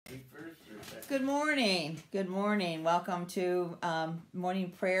Good morning. Good morning. Welcome to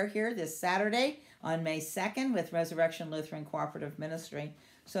morning prayer here this Saturday on May 2nd with Resurrection Lutheran Cooperative Ministry.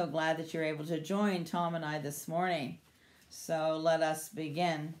 So glad that you're able to join Tom and I this morning. So let us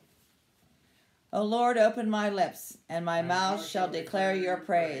begin. O Lord, open my lips, and my mouth shall declare your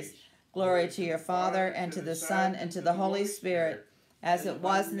praise. Glory to your Father, and to the Son, and to the Holy Spirit, as it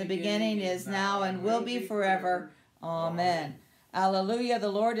was in the beginning, is now, and will be forever. Amen. Alleluia, the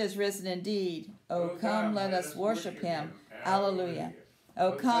Lord is risen indeed. O come, let us worship him. Alleluia.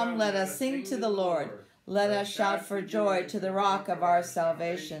 O come, let us sing to the Lord. Let us shout for joy to the rock of our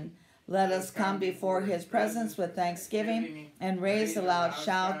salvation. Let us come before his presence with thanksgiving and raise a loud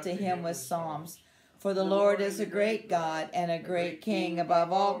shout to him with psalms. For the Lord is a great God and a great King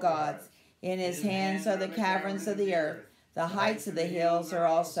above all gods. In his hands are the caverns of the earth. The heights of the hills are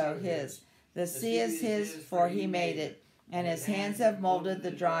also his. The sea is his, for he made it, and his hands have molded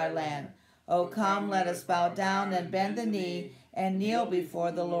the dry land. O come, let us bow down and bend the knee and kneel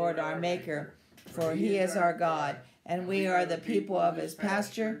before the Lord our Maker. For he is our God, and we are the people of his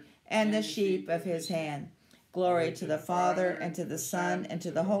pasture and the sheep of his hand. Glory to the Father, and to the Son, and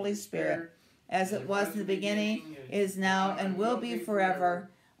to the Holy Spirit, as it was in the beginning, is now, and will be forever.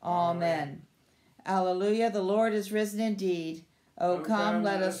 Amen. Alleluia, the Lord is risen indeed. O come,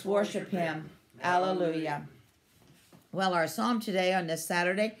 let us worship him. Alleluia. Well, our psalm today on this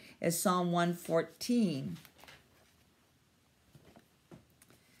Saturday is Psalm 114.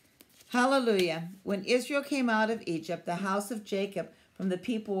 Hallelujah. When Israel came out of Egypt, the house of Jacob, from the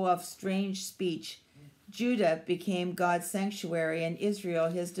people of strange speech, Judah became God's sanctuary and Israel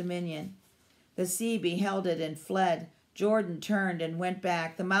his dominion. The sea beheld it and fled. Jordan turned and went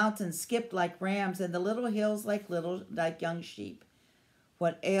back. The mountains skipped like rams, and the little hills like young sheep.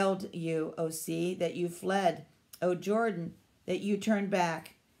 What ailed you, O sea, that you fled? O Jordan, that you turned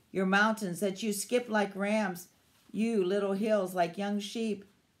back? Your mountains, that you skipped like rams, you little hills like young sheep?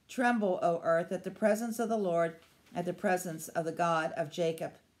 Tremble, O earth, at the presence of the Lord, at the presence of the God of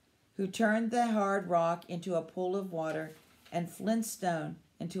Jacob, who turned the hard rock into a pool of water and flint stone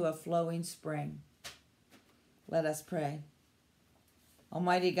into a flowing spring. Let us pray.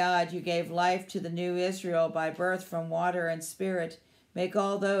 Almighty God, you gave life to the new Israel by birth from water and spirit. Make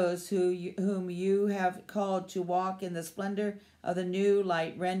all those whom you have called to walk in the splendor of the new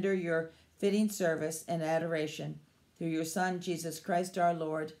light render your fitting service and adoration. Through your Son, Jesus Christ our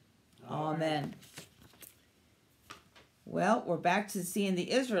Lord. Amen. Well, we're back to seeing the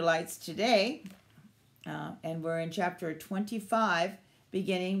Israelites today, and we're in chapter 25,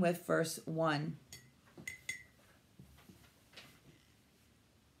 beginning with verse 1.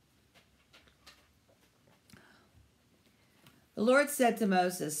 The Lord said to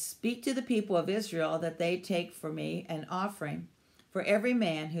Moses, "Speak to the people of Israel that they take for me an offering. For every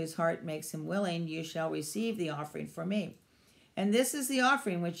man whose heart makes him willing, you shall receive the offering for me. And this is the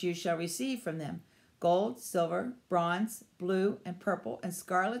offering which you shall receive from them: gold, silver, bronze, blue, and purple, and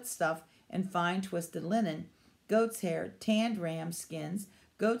scarlet stuff, and fine twisted linen, goat's hair, tanned ram skins,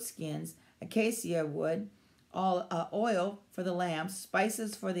 goat skins, acacia wood, all oil for the lamps,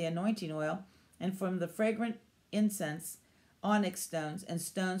 spices for the anointing oil, and from the fragrant incense, onyx stones, and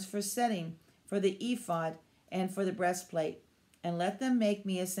stones for setting, for the ephod, and for the breastplate. And let them make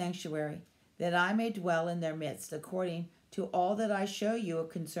me a sanctuary, that I may dwell in their midst, according to all that I show you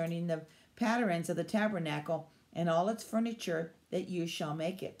concerning the patterns of the tabernacle and all its furniture, that you shall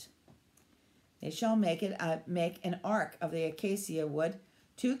make it. They shall make an ark of the acacia wood.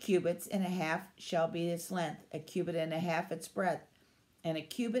 2 cubits and a half shall be its length, 1 cubit and a half its breadth, and 1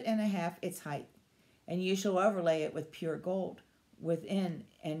 cubit and a half its height. And you shall overlay it with pure gold. Within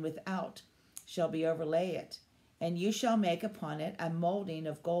and without shall be overlay it. And you shall make upon it a molding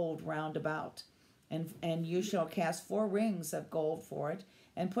of gold round about. And you shall cast 4 rings of gold for it,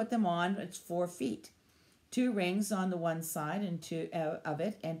 and put them on its 4 feet. 2 rings on the one side of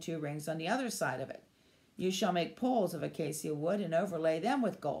it, and 2 rings on the other side of it. You shall make poles of acacia wood, and overlay them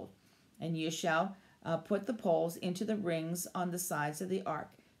with gold. And you shall put the poles into the rings on the sides of the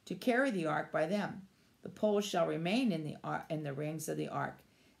ark, to carry the ark by them. The poles shall remain in the rings of the ark.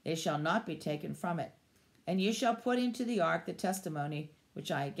 They shall not be taken from it. And you shall put into the ark the testimony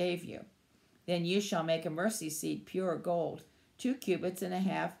which I gave you. Then you shall make a mercy seat, pure gold. 2 cubits and a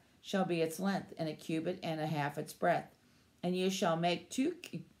half shall be its length, and 1 cubit and a half its breadth. And you shall make 2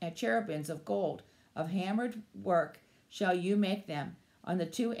 cherubims of gold. Of hammered work shall you make them on the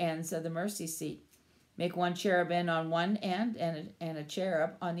 2 ends of the mercy seat. Make 1 cherubim on one end, and a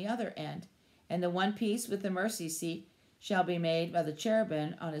cherub on the other end. And the one piece with the mercy seat shall be made by the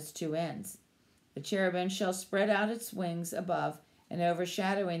cherubim on its 2 ends. The cherubim shall spread out its wings above, and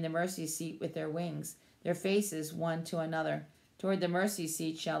overshadowing the mercy seat with their wings, their faces one to another. Toward the mercy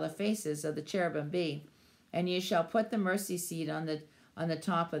seat shall the faces of the cherubim be, and you shall put the mercy seat on the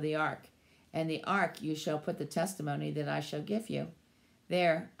top of the ark, and the ark you shall put the testimony that I shall give you.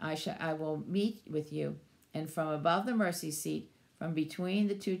 There I will meet with you, and from above the mercy seat, from between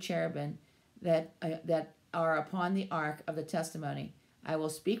the two cherubim that are upon the ark of the testimony, I will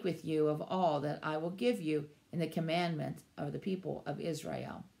speak with you of all that I will give you in the commandment of the people of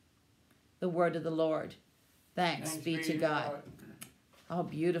Israel. The word of the Lord. Thanks be to God. How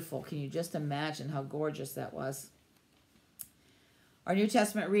beautiful. Can you just imagine how gorgeous that was? Our New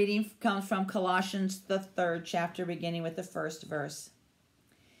Testament reading comes from Colossians, the 3rd chapter, beginning with the 1st verse.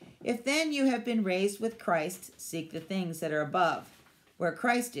 If then you have been raised with Christ, seek the things that are above, where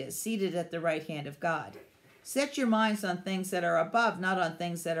Christ is, seated at the right hand of God. Set your minds on things that are above, not on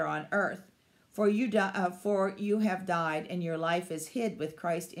things that are on earth. For you have died, and your life is hid with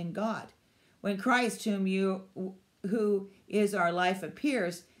Christ in God. When Christ, who is our life,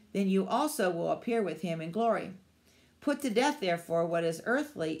 appears, then you also will appear with him in glory. Put to death, therefore, what is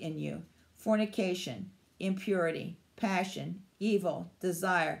earthly in you: fornication, impurity, passion, evil,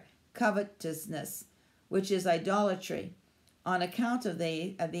 desire, covetousness, which is idolatry. On account of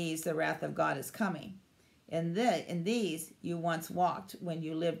these, the wrath of God is coming. In these you once walked when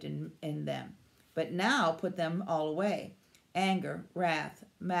you lived in them. But now put them all away: anger, wrath,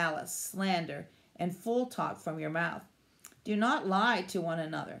 malice, slander, and full talk from your mouth. Do not lie to one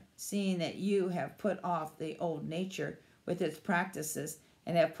another, seeing that you have put off the old nature with its practices,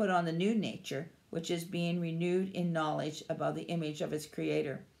 and have put on the new nature, which is being renewed in knowledge about the image of its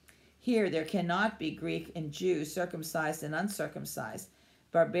Creator. Here there cannot be Greek and Jew, circumcised and uncircumcised,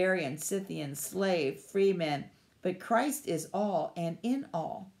 barbarian, Scythian, slave, free men, but Christ is all and in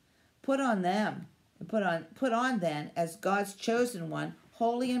all. Put on then as God's chosen one,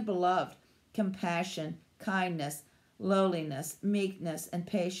 holy and beloved, compassion, kindness, lowliness, meekness, and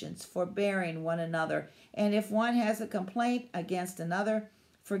patience, forbearing one another, and if one has a complaint against another,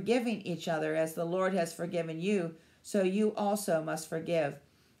 forgiving each other as the Lord has forgiven you, so you also must forgive.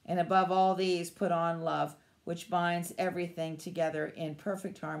 And above all these put on love, which binds everything together in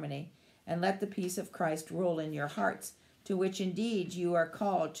perfect harmony. And let the peace of Christ rule in your hearts, to which indeed you are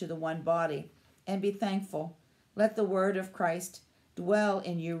called to the one body. And be thankful. Let the word of Christ dwell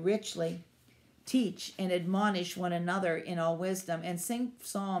in you richly. Teach and admonish one another in all wisdom, and sing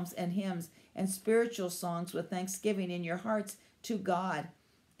psalms and hymns and spiritual songs with thanksgiving in your hearts to God.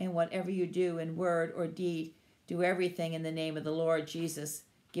 And whatever you do in word or deed, do everything in the name of the Lord Jesus,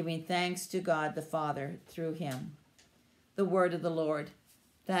 giving thanks to God the Father through him. The word of the Lord.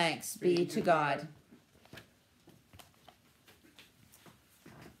 Thanks be to God.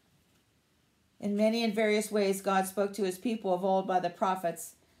 In many and various ways God spoke to his people of old by the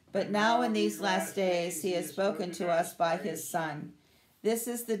prophets, but now in these last days he has spoken to us by his Son. This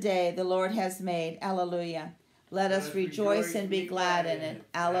is the day the Lord has made. Alleluia. Let us rejoice and be glad in it.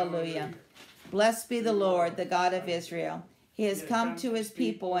 Alleluia. Blessed be the Lord, the God of Israel. He has come to his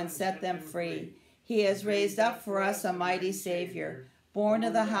people and set them free. He has raised up for us a mighty Savior, born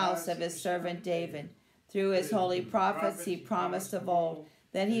of the house of his servant David. Through his holy prophets he promised of old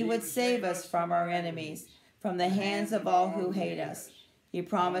that he would save us from our enemies, from the hands of all who hate us. He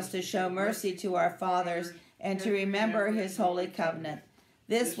promised to show mercy to our fathers and to remember his holy covenant.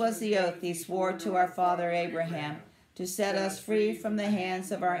 This was the oath he swore to our father Abraham, to set us free from the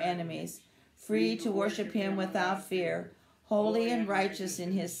hands of our enemies, free to worship him without fear, holy and righteous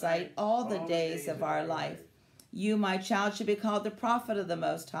in his sight all the days of our life. You, my child, should be called the prophet of the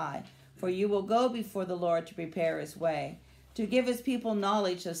Most High, for you will go before the Lord to prepare his way, to give his people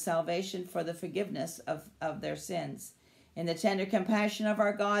knowledge of salvation for the forgiveness of their sins. In the tender compassion of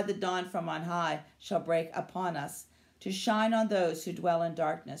our God, the dawn from on high shall break upon us, to shine on those who dwell in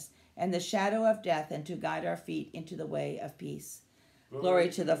darkness and the shadow of death, and to guide our feet into the way of peace. Glory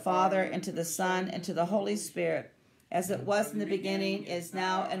to the Father, and to the Son, and to the Holy Spirit, as it was in the beginning, is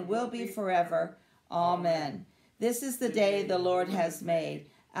now, and will be forever. Amen. This is the day the Lord has made.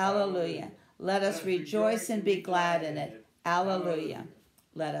 Alleluia. Let us rejoice and be glad in it. Alleluia.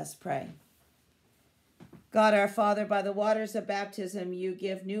 Let us pray. God our Father, by the waters of baptism you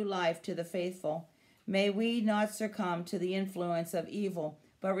give new life to the faithful. May we not succumb to the influence of evil,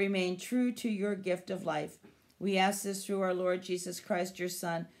 but remain true to your gift of life. We ask this through our Lord Jesus Christ, your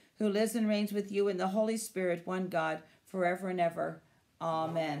Son, who lives and reigns with you in the Holy Spirit, one God, forever and ever.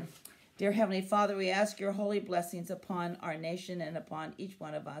 Amen. Dear Heavenly Father, we ask your holy blessings upon our nation and upon each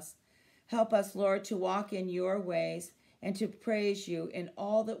one of us. Help us, Lord, to walk in your ways and to praise you in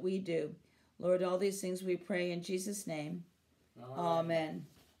all that we do. Lord, all these things we pray in Jesus' name. Amen.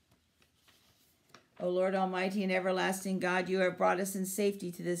 O Lord Almighty and everlasting God, you have brought us in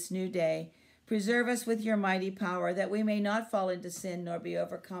safety to this new day. Preserve us with your mighty power, that we may not fall into sin nor be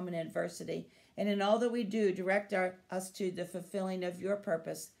overcome in adversity. And in all that we do, direct us to the fulfilling of your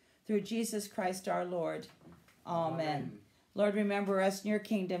purpose. Through Jesus Christ our Lord. Amen. Lord, remember us in your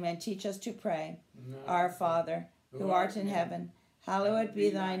kingdom and teach us to pray. Our Father, who art in heaven, hallowed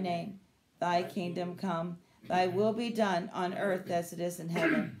be thy name. Thy kingdom come. Thy will be done on earth as it is in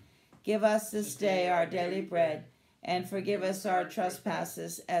heaven. Give us this day our daily bread, and forgive us our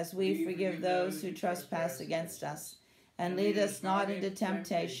trespasses as we forgive those who trespass against us. And lead us not into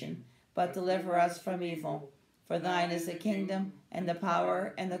temptation, but deliver us from evil. For thine is the kingdom, and the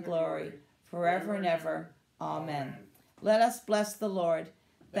power, and the glory, forever and ever. Amen. Let us bless the Lord.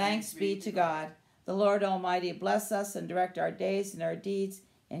 Thanks be to God. The Lord Almighty bless us and direct our days and our deeds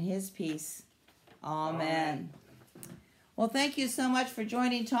in his peace. Amen. Well, thank you so much for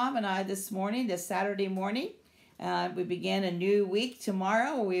joining Tom and I this morning, this Saturday morning. We begin a new week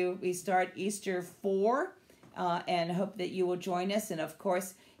tomorrow. We start Easter 4, and hope that you will join us. And, of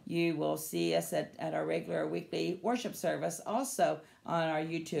course, you will see us at our regular weekly worship service also on our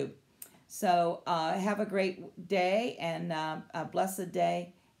YouTube. So have a great day and a blessed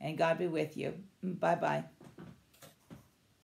day, and God be with you. Bye-bye.